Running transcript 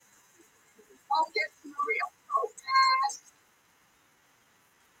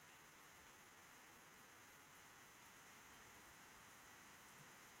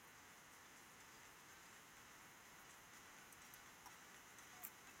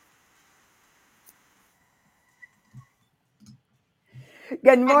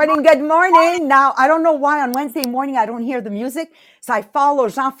Good morning, good morning. Now, I don't know why on Wednesday morning I don't hear the music. So I follow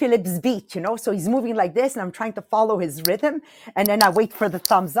Jean-Philippe's beat, so he's moving like this and I'm trying to follow his rhythm. And then I wait for the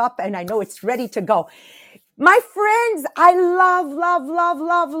thumbs up and I know it's ready to go. My friends, I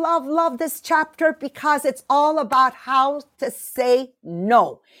love this chapter because it's all about how to say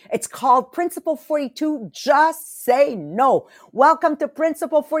no. It's called Principle 42, Just Say No. Welcome to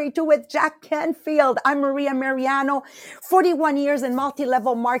Principle 42 with Jack Canfield. I'm Maria Mariano, 41 years in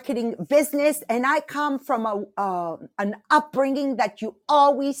multi-level marketing business, and I come from an upbringing that you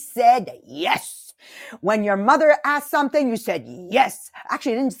always said yes. When your mother asked something, you said yes.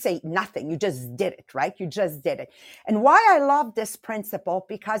 Actually, you didn't say nothing. You just did it, right? You just did it. And why I love this principle,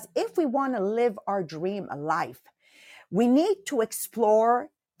 because if we want to live our dream life, we need to explore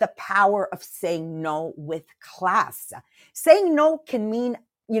the power of saying no with class. Saying no can mean,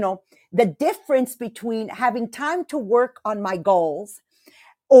 the difference between having time to work on my goals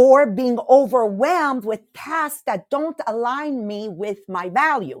or being overwhelmed with tasks that don't align me with my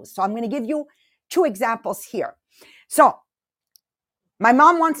values. So I'm going to give you two examples here. So my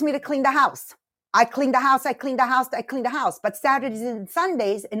mom wants me to clean the house. I clean the house. But Saturdays and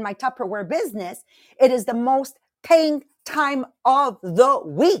Sundays in my Tupperware business, it is the most paying time of the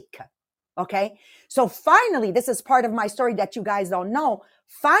week. Okay. So finally, this is part of my story that you guys don't know.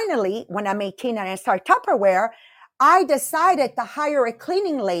 Finally, when I'm 18 and I start Tupperware, I decided to hire a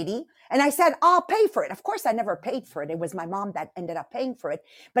cleaning lady. And I said, I'll pay for it. Of course, I never paid for it. It was my mom that ended up paying for it.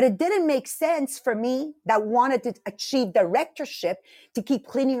 But it didn't make sense for me that wanted to achieve directorship to keep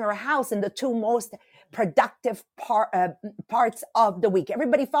cleaning her house in the two most productive parts of the week.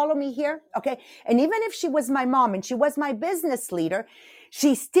 Everybody follow me here? Okay. And even if she was my mom and she was my business leader,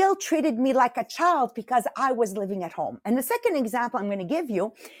 she still treated me like a child because I was living at home. And the second example I'm going to give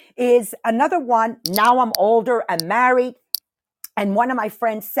you is another one. Now I'm older, I'm married. And one of my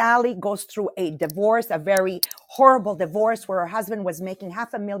friends, Sally, goes through a divorce, a very horrible divorce where her husband was making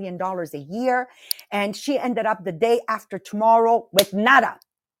 $500,000 a year. And she ended up the day after tomorrow with nada.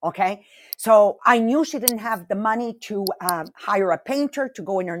 Okay. So I knew she didn't have the money to hire a painter to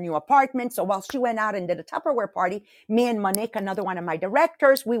go in her new apartment. So while she went out and did a Tupperware party, me and Monique, another one of my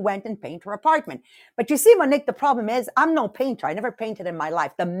directors, we went and painted her apartment. But you see, Monique, the problem is I'm no painter. I never painted in my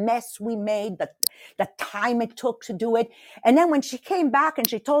life. The mess we made, the time it took to do it. And then when she came back and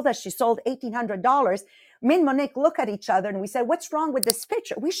she told us she sold $1,800, me and Monique look at each other and we said, what's wrong with this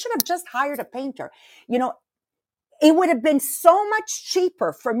picture? We should have just hired a painter. It would have been so much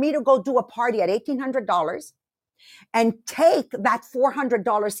cheaper for me to go do a party at $1,800 and take that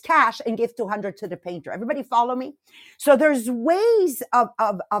 $400 cash and give $200 to the painter. Everybody follow me? So there's ways of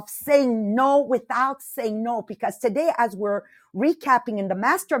saying no without saying no, because today, as we're recapping in the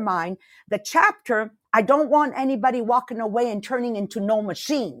mastermind, the chapter, I don't want anybody walking away and turning into no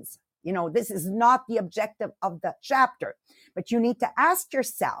machines. This is not the objective of the chapter, but you need to ask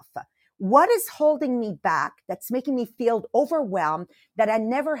yourself, what is holding me back that's making me feel overwhelmed that I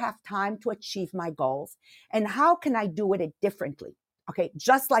never have time to achieve my goals? And how can I do it differently? Okay,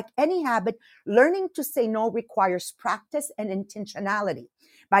 just like any habit, learning to say no requires practice and intentionality.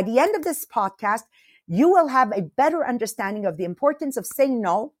 By the end of this podcast, you will have a better understanding of the importance of saying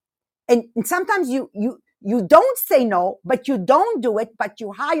no. And sometimes you don't say no, but you don't do it, but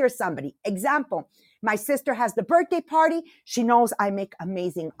you hire somebody. Example, my sister has the birthday party. She knows I make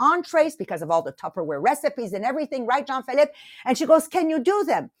amazing entrees because of all the Tupperware recipes and everything, right, Jean-Philippe? And she goes, can you do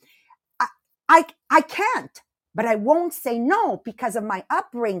them? I can't, but I won't say no because of my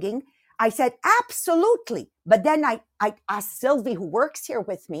upbringing. I said, absolutely. But then I asked Sylvie, who works here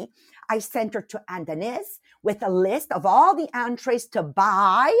with me, I sent her to Andanis with a list of all the entrees to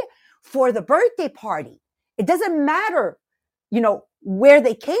buy for the birthday party. It doesn't matter, where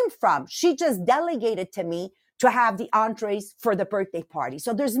they came from. She just delegated to me to have the entrees for the birthday party.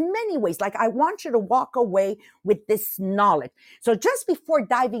 So there's many ways. Like, I want you to walk away with this knowledge. So just before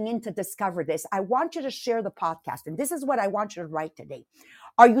diving in to discover this, I want you to share the podcast. And this is what I want you to write today.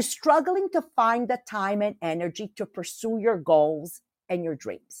 Are you struggling to find the time and energy to pursue your goals and your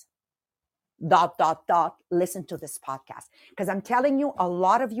dreams? ... Listen to this podcast, because I'm telling you, a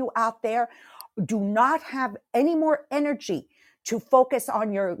lot of you out there do not have any more energy to focus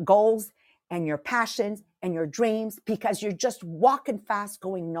on your goals and your passions and your dreams because you're just walking fast,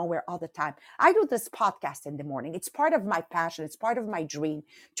 going nowhere all the time. I do this podcast in the morning. It's part of my passion. It's part of my dream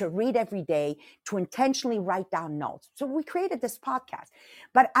to read every day, to intentionally write down notes. So we created this podcast,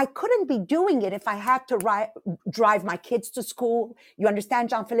 but I couldn't be doing it if I had to drive my kids to school. You understand,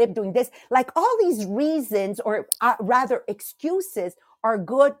 Jean-Philippe, doing this? Like all these reasons, or rather excuses, are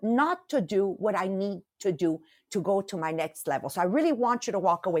good not to do what I need to do to go to my next level. So I really want you to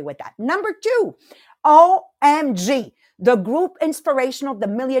walk away with that. Number 2, OMG. The group Inspirational, the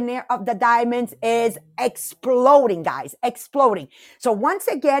Millionaire of the Diamonds is exploding, guys, exploding. So once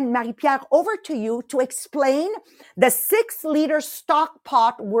again, Marie-Pierre, over to you to explain the 6-liter stock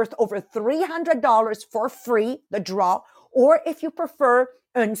pot worth over $300 for free, the draw, or if you prefer,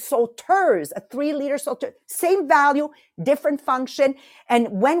 un sauteuse, a 3-liter sauteuse, same value, different function.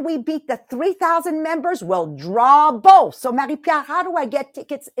 And when we beat the 3,000 members, we'll draw both. So Marie-Pierre, how do I get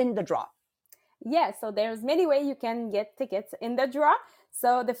tickets in the draw? Yeah, so there's many ways you can get tickets in the draw.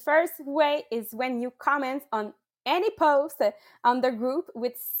 So the first way is when you comment on any post on the group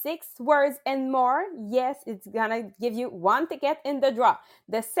with 6 words and more. Yes, it's gonna give you 1 ticket in the draw.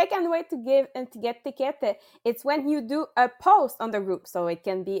 The second way to give and to get ticket, it's when you do a post on the group. So it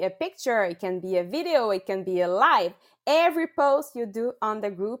can be a picture, it can be a video, it can be a live. Every post you do on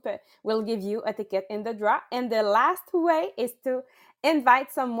the group will give you a ticket in the draw. And the last way is to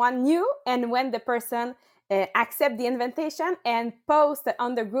invite someone new, and when the person accept the invitation and post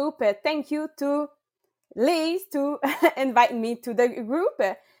on the group, thank you to Liz to invite me to the group.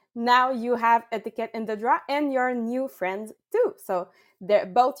 Now you have a ticket in the draw and your new friends too. So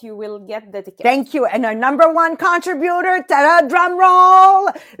both you will get the ticket. Thank you. And our number 1 contributor, ta-da, drum roll,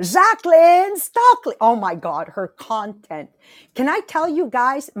 Jacqueline Stockley. Oh my God, her content. Can I tell you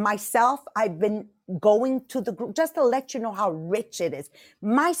guys, myself, I've been going to the group just to let you know how rich it is.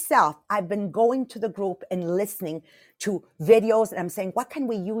 Myself, I've been going to the group and listening to videos, and I'm saying, what can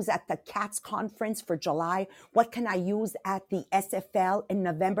we use at the CATS conference for July? What can I use at the SFL in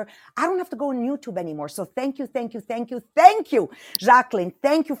November? I don't have to go on YouTube anymore. So thank you, thank you, thank you, thank you, Jacqueline.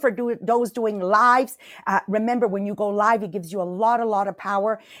 Thank you for those doing lives. Remember, when you go live, it gives you a lot of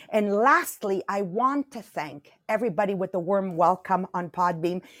power. And lastly, I want to thank everybody with the warm welcome on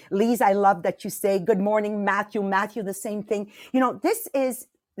Podbeam. Lise, I love that you say good morning, Matthew. Matthew, the same thing. You know, this is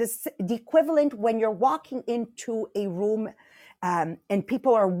the equivalent when you're walking into a room and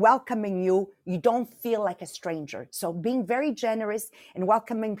people are welcoming you, you don't feel like a stranger. So being very generous and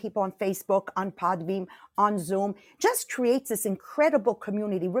welcoming people on Facebook, on Podbeam, on Zoom, just creates this incredible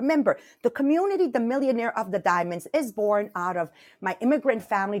community. Remember, the community, the Millionaire of the Diamonds, is born out of my immigrant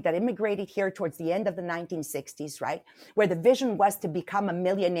family that immigrated here towards the end of the 1960s, right? Where the vision was to become a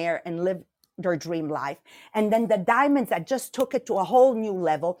millionaire and live their dream life. And then the diamonds that just took it to a whole new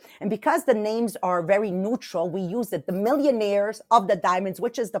level. And because the names are very neutral, we use it, the Millionaires of the Diamonds,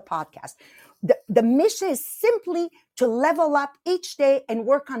 which is the podcast. The mission is simply to level up each day and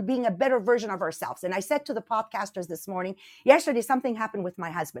work on being a better version of ourselves. And I said to the podcasters this morning, yesterday, something happened with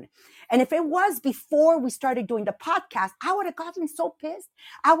my husband. And if it was before we started doing the podcast, I would have gotten so pissed.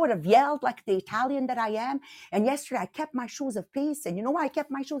 I would have yelled like the Italian that I am. And yesterday I kept my shoes of peace. And you know why I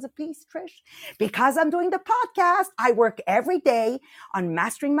kept my shoes of peace, Trish? Because I'm doing the podcast. I work every day on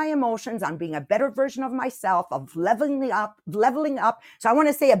mastering my emotions, on being a better version of myself, of leveling up. So I want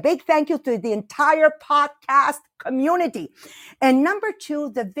to say a big thank you to the entire podcast community. And number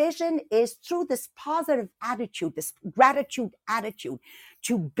 2, the vision is through this positive attitude, this gratitude attitude,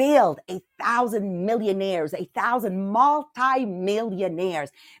 to build 1,000 millionaires, 1,000 multi-millionaires,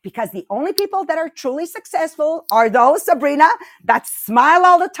 because the only people that are truly successful are those, Sabrina, that smile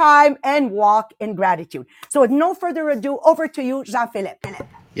all the time and walk in gratitude. So with no further ado, over to you, Jean-Philippe.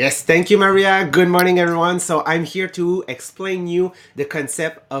 Yes, thank you, Maria. Good morning, everyone. So I'm here to explain you the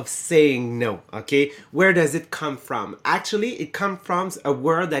concept of saying no, okay? Where does it come from? Actually, it comes from a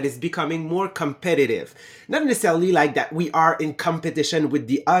world that is becoming more competitive. Not necessarily like that we are in competition with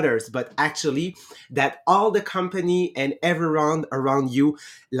the others, but actually that all the company and everyone around you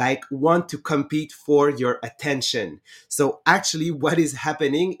like want to compete for your attention. So actually what is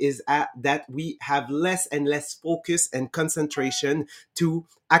happening is that we have less and less focus and concentration to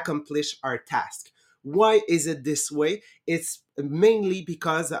accomplish our task. Why is it this way? It's mainly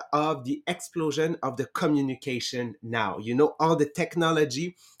because of the explosion of the communication now. You know, all the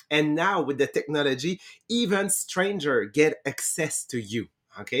technology, and now with the technology, even stranger get access to you.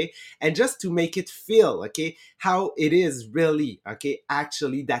 Okay, and just to make it feel how it is really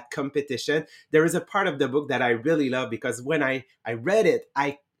actually that competition, there is a part of the book that I really love, because when I read it,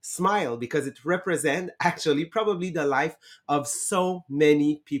 I smile because it represents actually probably the life of so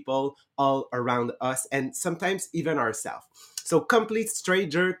many people all around us and sometimes even ourselves. So complete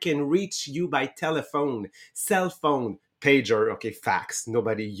stranger can reach you by telephone, cell phone, pager, okay, fax.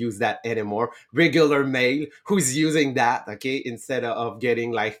 Nobody use that anymore. Regular mail, who's using that, okay, instead of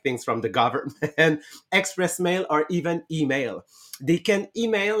getting like things from the government, express mail, or even email. They can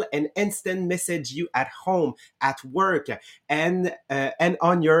email and instant message you at home, at work, and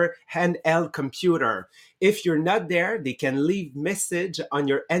on your handheld computer. If you're not there, they can leave message on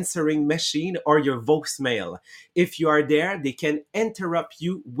your answering machine or your voicemail. If you are there, they can interrupt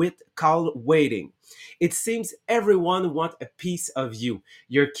you with call waiting. It seems everyone wants a piece of you.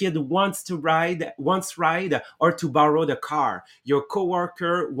 Your kid wants ride or to borrow the car. Your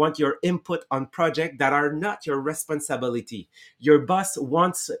coworker wants your input on projects that are not your responsibility. Your boss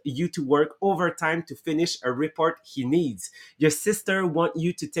wants you to work overtime to finish a report he needs. Your sister wants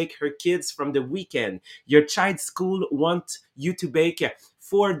you to take her kids from the weekend. Your child's school wants you to bake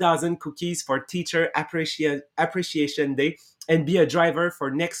 4 dozen cookies for teacher appreciation day and be a driver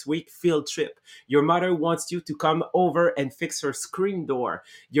for next week field trip. Your mother wants you to come over and fix her screen door.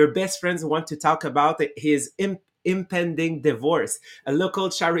 Your best friends want to talk about his impending divorce. A local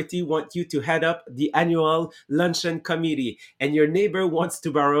charity wants you to head up the annual luncheon committee, and your neighbor wants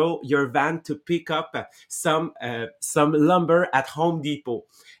to borrow your van to pick up some lumber at Home Depot.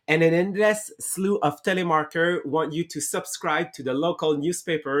 And an endless slew of telemarketers want you to subscribe to the local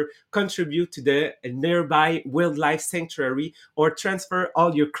newspaper, contribute to the nearby wildlife sanctuary, or transfer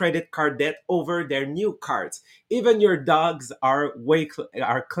all your credit card debt over their new cards. Even your dogs are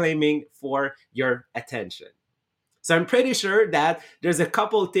claiming for your attention. So I'm pretty sure that there's a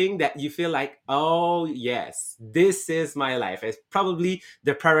couple things that you feel like, oh yes, this is my life. It's probably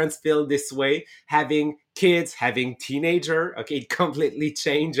the parents feel this way, having kids, having teenager. Okay, it completely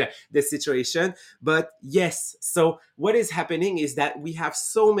changed the situation. But yes, so what is happening is that we have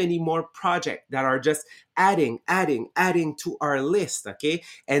so many more projects that are just adding to our list. Okay,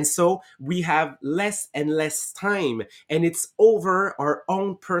 and so we have less and less time, and it's over our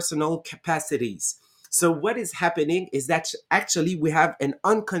own personal capacities. So what is happening is that actually we have an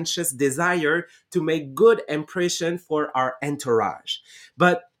unconscious desire to make good impression for our entourage.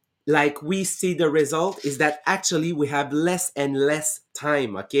 But like we see the result is that actually we have less and less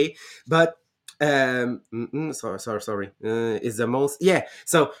time, okay? But sorry is the most, yeah,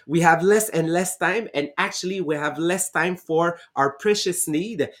 so we have less and less time, and actually we have less time for our precious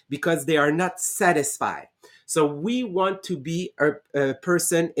need because they are not satisfied. So we want to be a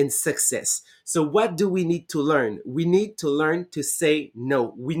person in success. So what do we need to learn? We need to learn to say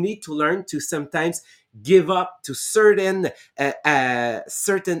no. We need to learn to sometimes give up to certain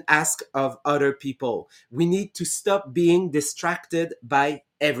ask of other people. We need to stop being distracted by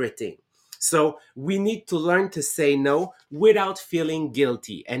everything. So we need to learn to say no without feeling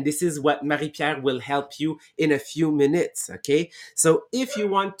guilty. And this is what Marie-Pierre will help you in a few minutes, okay? So if you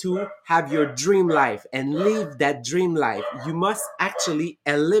want to have your dream life and live that dream life, you must actually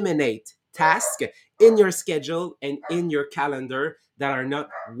eliminate tasks in your schedule and in your calendar that are not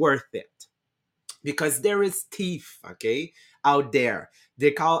worth it, because there is thief, okay, out there.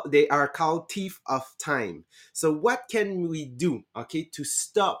 They are called thief of time. So what can we do, okay, to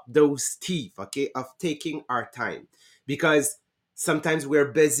stop those thief, okay, of taking our time? Because sometimes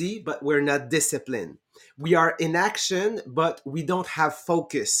we're busy but we're not disciplined. We are in action but we don't have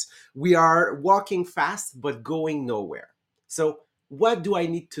focus. We are walking fast but going nowhere. So what do I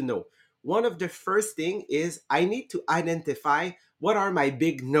need to know? One of the first thing is I need to identify what are my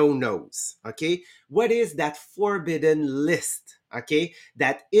big no-nos, okay? What is that forbidden list, okay?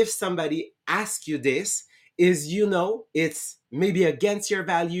 That if somebody asks you this, is, you know, it's maybe against your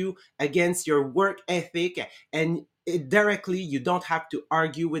value, against your work ethic, and directly you don't have to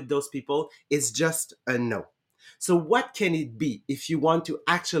argue with those people. It's just a no. So what can it be if you want to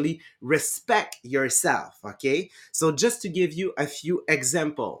actually respect yourself, okay? So just to give you a few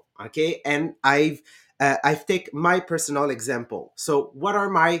example, okay? And I've take my personal example. So what are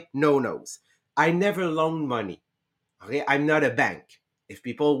my no-nos? I never loan money. Okay, I'm not a bank. If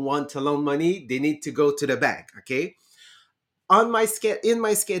people want to loan money, they need to go to the bank. Okay, in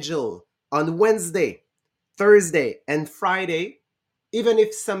my schedule on Wednesday, Thursday, and Friday, even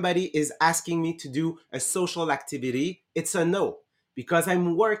if somebody is asking me to do a social activity, it's a no because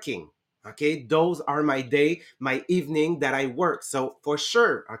I'm working. Okay, those are my day, my evening that I work. So for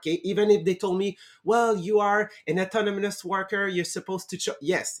sure, okay, even if they told me, well, you are an autonomous worker, you're supposed to,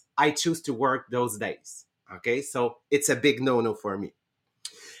 yes, I choose to work those days. Okay, so it's a big no no for me.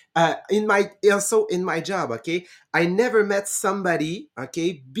 In my also in my job, okay, I never met somebody,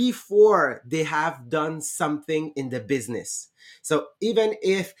 okay, before they have done something in the business. So even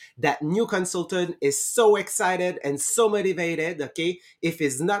if that new consultant is so excited and so motivated, okay, if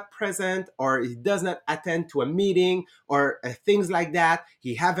he's not present or he does not attend to a meeting or things like that,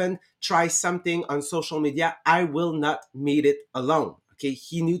 he haven't tried something on social media, I will not meet it alone. Okay,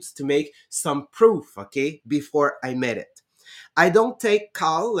 he needs to make some proof, okay, before I met it. I don't take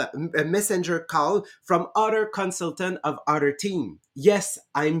call, a messenger call from other consultant of other team. Yes,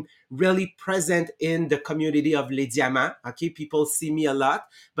 I'm really present in the community of Les Diamants. Okay, people see me a lot,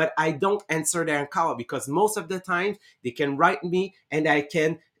 but I don't answer their call because most of the time they can write me and I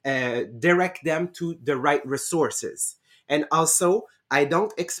can direct them to the right resources. And also, I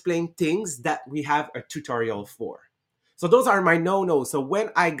don't explain things that we have a tutorial for. So those are my no-no. So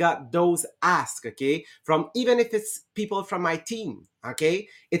when I got those asked, okay, from even if it's people from my team, okay,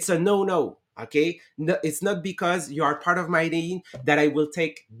 it's a no-no. Okay, no, it's not because you are part of my team that I will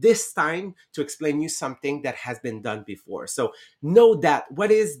take this time to explain you something that has been done before. So know that. What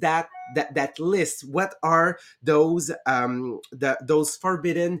is that list? What are those those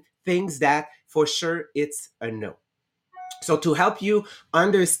forbidden things that for sure it's a no? So to help you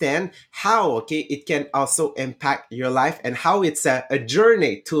understand how, okay, it can also impact your life and how it's a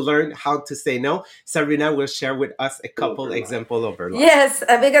journey to learn how to say no, Sabrina will share with us a couple example of her life. Yes,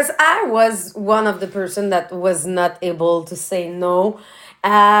 because I was one of the person that was not able to say no.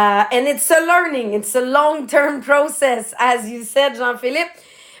 And it's a learning, it's a long-term process, as you said, Jean-Philippe.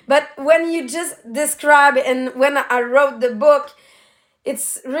 But when you just describe and when I wrote the book,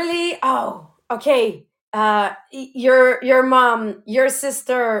 it's really, oh, okay. Your mom, your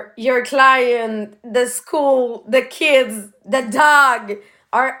sister, your client, the school, the kids, the dog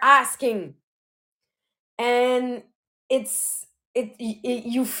are asking, and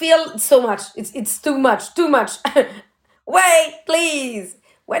you feel so much. It's too much, too much. Wait, please.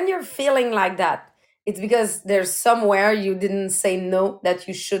 When you're feeling like that, it's because there's somewhere you didn't say no that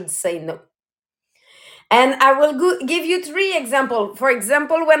you should say no. And I will give you three examples. For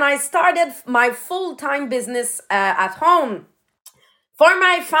example, when I started my full-time business at home for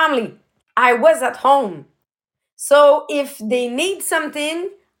my family, I was at home. So if they need something,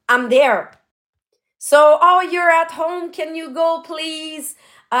 I'm there. So, oh, you're at home. Can you go, please?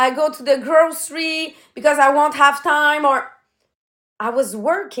 Go to the grocery because I won't have time. Or I was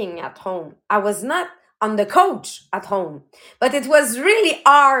working at home. I was not on the couch at home. But it was really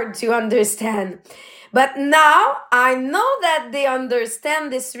hard to understand. But now I know that they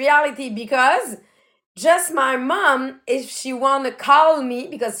understand this reality because just my mom, if she want to call me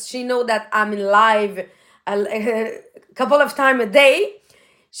because she know that I'm in live a couple of times a day,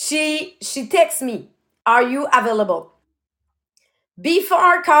 she texts me, are you available?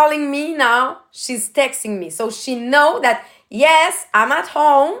 Before calling me now, she's texting me. So she know that, yes, I'm at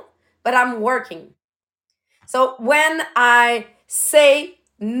home, but I'm working. So when I say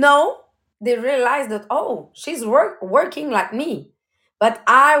no, they realize that, oh, she's working like me. But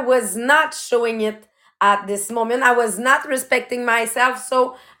I was not showing it at this moment. I was not respecting myself.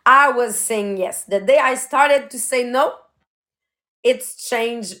 So I was saying yes. The day I started to say no, it's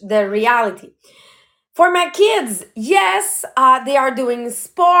changed the reality. For my kids, yes, they are doing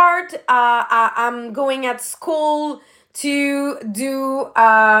sport. I'm going at school to do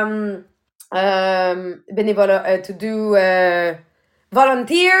to do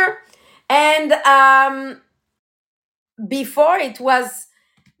volunteer, and before it was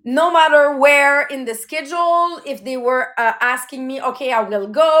no matter where in the schedule, if they were asking me, okay, I will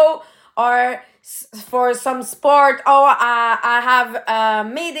go, or for some sport, oh, I have a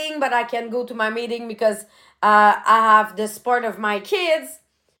meeting, but I can go to my meeting because I have the sport of my kids.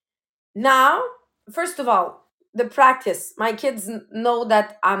 Now, first of all, the practice. My kids know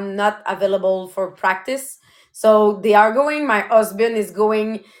that I'm not available for practice. So they are going. My husband is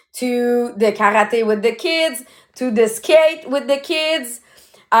going to the karate with the kids, to the skate with the kids.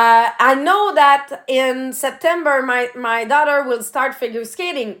 I know that in September, my daughter will start figure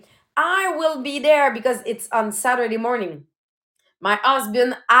skating. I will be there because it's on Saturday morning. My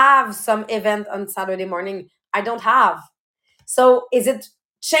husband have some event on Saturday morning. I don't have. So is it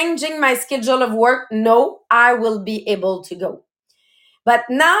changing my schedule of work? No, I will be able to go. But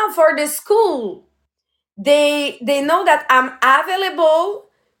now for the school, they know that I'm available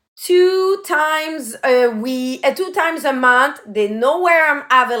 2 times a week, 2 times a month. They know where I'm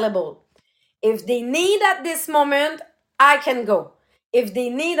available. If they need at this moment, I can go. If they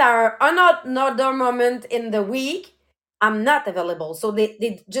need another moment in the week, I'm not available. So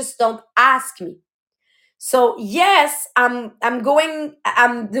they just don't ask me. So yes, I'm doing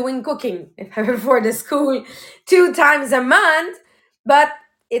cooking for the school 2 times a month, but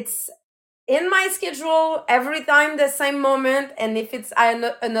it's in my schedule every time the same moment, and if it's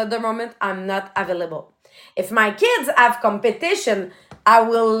another moment, I'm not available. If my kids have competition, I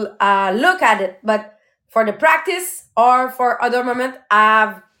will look at it, but for the practice or for other moment, I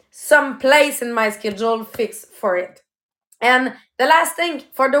have some place in my schedule fixed for it. And the last thing,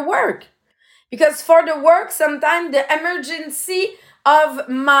 for the work, because for the work sometimes the emergency of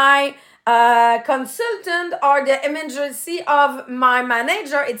my consultant or the emergency of my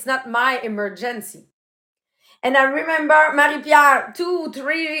manager, it's not my emergency. And I remember Marie-Pierre 2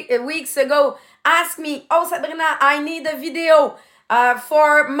 3 weeks ago asked me, oh Sabrina, I need a video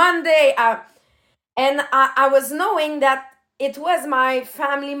for Monday, and I was knowing that it was my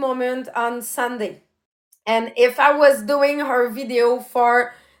family moment on Sunday. And if I was doing her video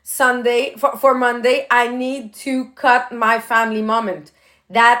for for Monday, I need to cut my family moment,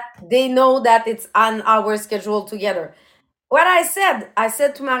 that they know that it's on our schedule together. What I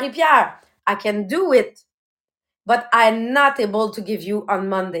said to Marie Pierre, I can do it, but I'm not able to give you on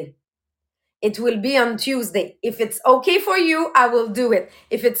Monday. It will be on Tuesday. If it's okay for you, I will do it.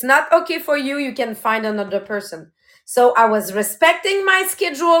 If it's not okay for you, you can find another person. So I was respecting my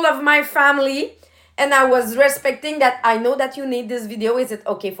schedule of my family, and I was respecting that I know that you need this video. Is it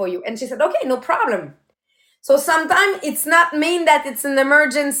okay for you? And she said, okay, no problem. So sometimes it's not mean that it's an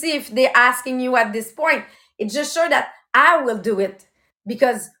emergency if they're asking you at this point. It's just sure that I will do it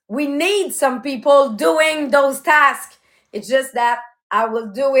because we need some people doing those tasks. It's just that I will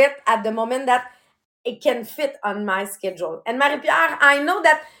do it at the moment that it can fit on my schedule. And Marie-Pierre, I know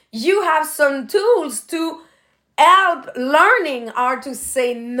that you have some tools to help learning how to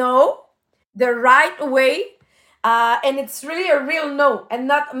say no the right way. And it's really a real no and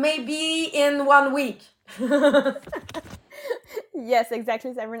not maybe in 1 week. Yes,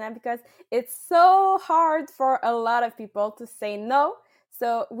 exactly, Sabrina, because it's so hard for a lot of people to say no.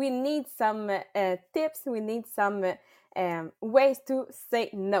 So we need some tips, we need some ways to say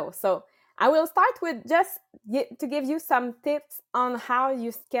no. So I will start with just to give you some tips on how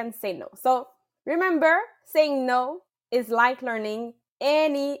you can say no. So remember, saying no is like learning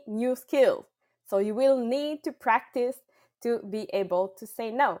any new skill. So you will need to practice to be able to say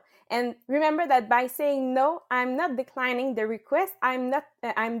no. And remember that by saying no, I'm not declining the request. I'm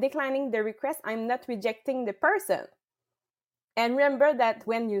declining the request. I'm not rejecting the person. And remember that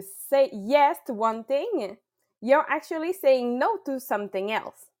when you say yes to one thing, you're actually saying no to something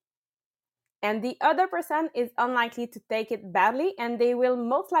else. And the other person is unlikely to take it badly, and they will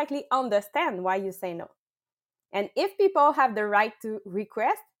most likely understand why you say no. And if people have the right to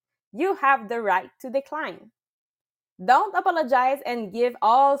request, you have the right to decline. Don't apologize and give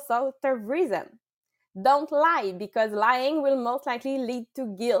all sorts of reasons. Don't lie, because lying will most likely lead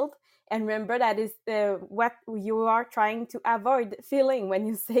to guilt. And remember, that is what you are trying to avoid feeling when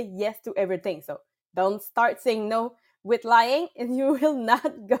you say yes to everything. So don't start saying no with lying, and you will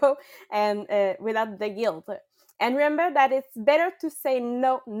not go and without the guilt. And remember that it's better to say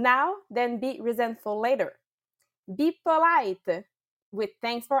no now than be resentful later. Be polite with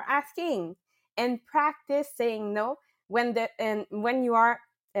thanks for asking, and practice saying no when you are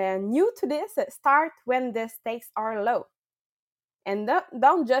new to this. Start when the stakes are low, and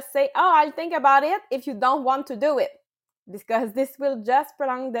don't just say, oh, I'll think about it, if you don't want to do it, because this will just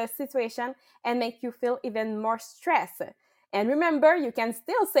prolong the situation and make you feel even more stressed. And remember, you can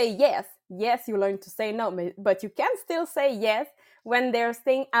still say yes. Yes, you learn to say no, but you can still say yes when there's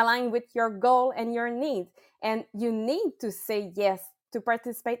things aligned with your goal and your needs. And you need to say yes to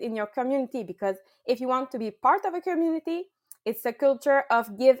participate in your community, because if you want to be part of a community, it's a culture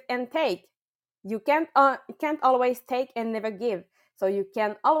of give and take. You can't always take and never give. So you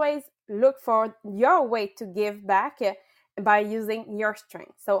can always look for your way to give back by using your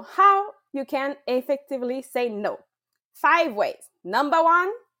strength. So how you can effectively say no? 5 ways. Number 1,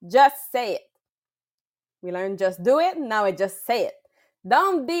 just say it. We learned just do it, now I just say it.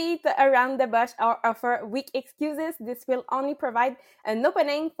 Don't beat around the bush or offer weak excuses. This will only provide an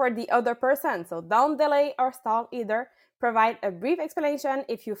opening for the other person. So don't delay or stall either. Provide a brief explanation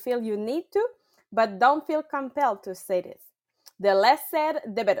if you feel you need to, but don't feel compelled to say this. The less said,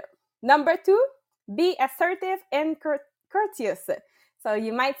 the better. Number 2, be assertive and courteous. So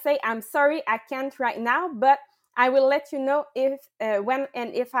you might say, I'm sorry, I can't right now, but I will let you know if, when,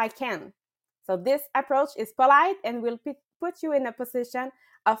 and if I can. So this approach is polite and will put you in a position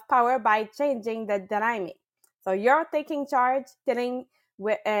of power by changing the dynamic. So you're taking charge, telling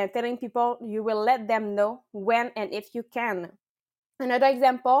people you will let them know when and if you can. Another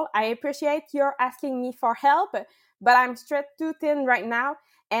example, I appreciate your asking me for help, but I'm stretched too thin right now,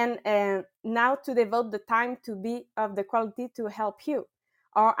 and now to devote the time to be of the quality to help you.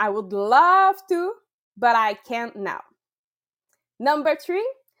 Or I would love to, but I can't now. Number 3,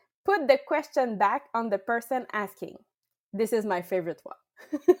 put the question back on the person asking. This is my favorite one.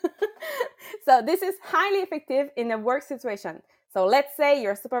 So this is highly effective in a work situation. So let's say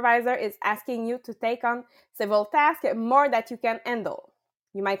your supervisor is asking you to take on several tasks more that you can handle.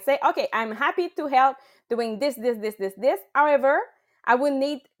 You might say, okay, I'm happy to help doing this. However, I would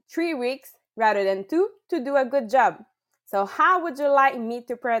need 3 weeks rather than 2 to do a good job. So how would you like me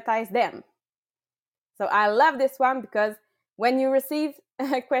to prioritize them? So I love this one because when you receive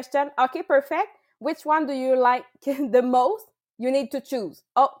a question, okay, perfect. Which one do you like the most? You need to choose.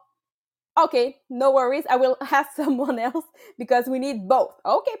 Oh, okay, no worries. I will ask someone else because we need both.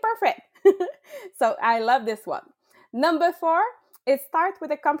 Okay, perfect. So I love this one. Number 4 is start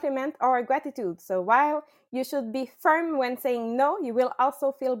with a compliment or a gratitude. So while you should be firm when saying no, you will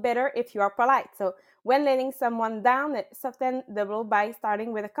also feel better if you are polite. So when letting someone down, soften the blow by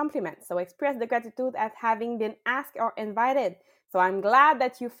starting with a compliment. So express the gratitude at having been asked or invited. So I'm glad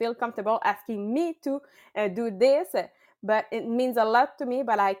that you feel comfortable asking me to do this, but it means a lot to me,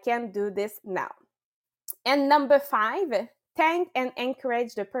 but I can't do this now. And number 5, thank and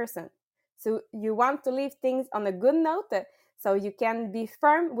encourage the person. So you want to leave things on a good note, so you can be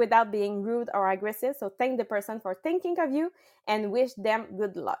firm without being rude or aggressive. So thank the person for thinking of you and wish them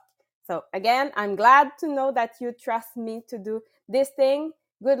good luck. So again, I'm glad to know that you trust me to do this thing.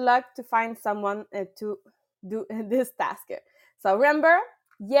 Good luck to find someone to do this task. So remember,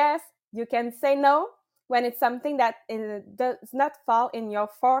 yes, you can say no when it's something that does not fall in your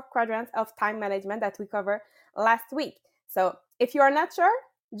 4 quadrants of time management that we covered last week. So if you are not sure,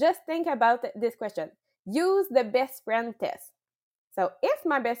 just think about this question. Use the best friend test. So if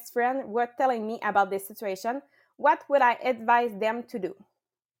my best friend were telling me about this situation, what would I advise them to do?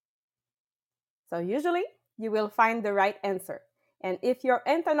 So usually you will find the right answer. And if your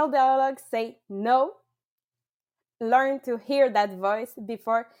internal dialogue say no, learn to hear that voice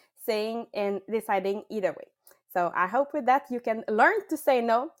before saying and deciding either way. So I hope with that you can learn to say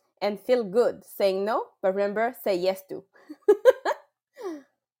no and feel good saying no, but remember, say yes too.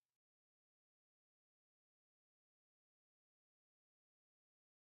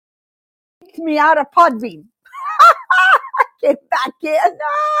 Kicked me out of Podbean. Get back in.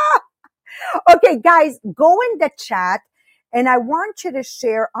 Ah! Okay, guys, go in the chat and I want you to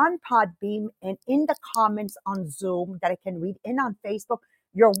share on Podbeam and in the comments on Zoom that I can read in on Facebook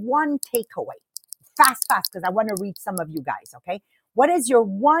your one takeaway. Fast, because I want to read some of you guys, okay? What is your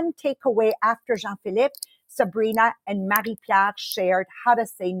one takeaway after Jean-Philippe, Sabrina, and Marie-Pierre shared how to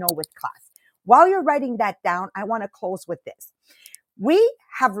say no with class? While you're writing that down, I want to close with this. We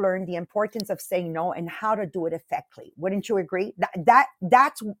have learned the importance of saying no and how to do it effectively. Wouldn't you agree?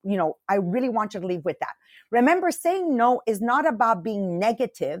 That's, I really want you to leave with that. Remember, saying no is not about being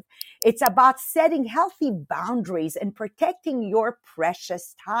negative. It's about setting healthy boundaries and protecting your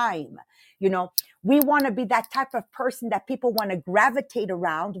precious time. We want to be that type of person that people want to gravitate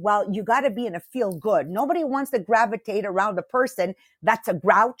around. Well, you got to be in a feel good. Nobody wants to gravitate around a person that's a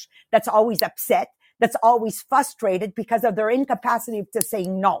grouch, that's always upset, that's always frustrated because of their incapacity to say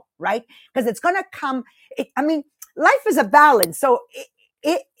no, right? Because it's going to come. Life is a balance. So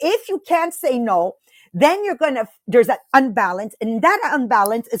if you can't say no, then there's an unbalance, and that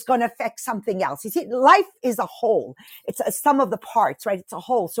unbalance is going to affect something else. You see, life is a whole. It's a sum of the parts, right? It's a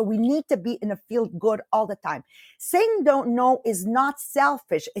whole. So we need to be in a feel good all the time. Saying don't know is not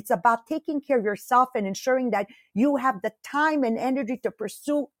selfish. It's about taking care of yourself and ensuring that you have the time and energy to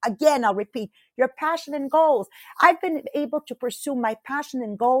pursue, again, I'll repeat, your passion and goals. I've been able to pursue my passion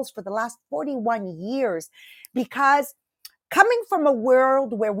and goals for the last 41 years because coming from a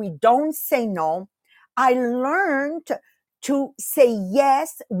world where we don't say no, I learned to say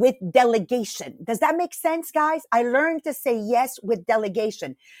yes with delegation. Does that make sense, guys? I learned to say yes with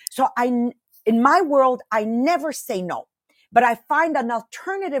delegation. So in my world, I never say no, but I find an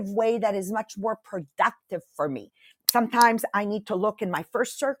alternative way that is much more productive for me. Sometimes I need to look in my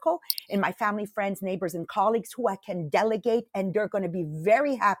first circle, in my family, friends, neighbors, and colleagues who I can delegate, and they're going to be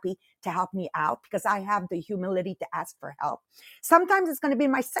very happy to help me out because I have the humility to ask for help. Sometimes it's going to be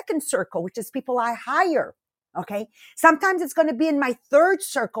in my second circle, which is people I hire. Okay. Sometimes it's going to be in my third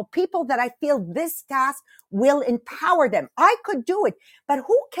circle, people that I feel this task will empower them. I could do it, but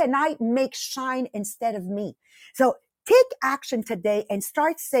who can I make shine instead of me? So take action today and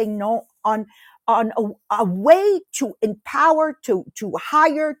start saying no on a way to empower, to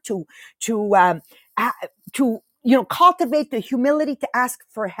hire, to cultivate the humility to ask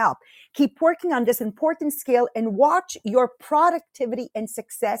for help. Keep working on this important skill and watch your productivity and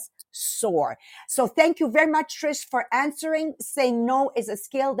success soar. So thank you very much, Trish, for answering. Saying no is a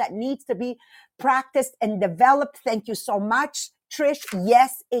skill that needs to be practiced and developed. Thank you so much, Trish.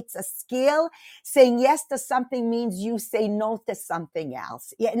 Yes, it's a skill. Saying yes to something means you say no to something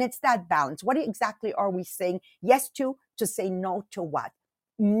else. Yeah, and it's that balance. What exactly are we saying yes to say no to what?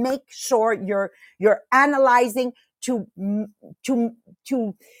 Make sure you're analyzing to to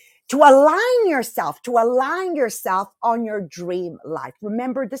to to align yourself on your dream life.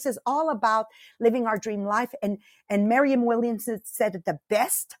 Remember, this is all about living our dream life. And Mariam Williamson said it the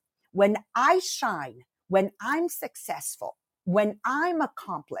best: when I shine, when I'm successful, when I'm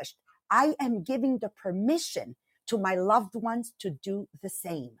accomplished, I am giving the permission to my loved ones to do the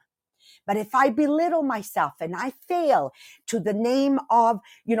same. But if I belittle myself and I fail to the name of,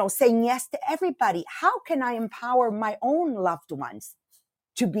 saying yes to everybody, how can I empower my own loved ones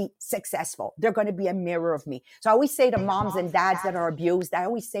to be successful? They're going to be a mirror of me. So I always say to moms and dads that are abused, I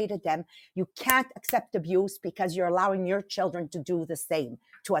always say to them, you can't accept abuse because you're allowing your children to do the same,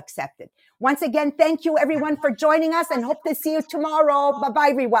 to accept it. Once again, thank you everyone for joining us and hope to see you tomorrow. Bye-bye,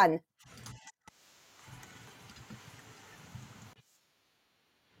 everyone.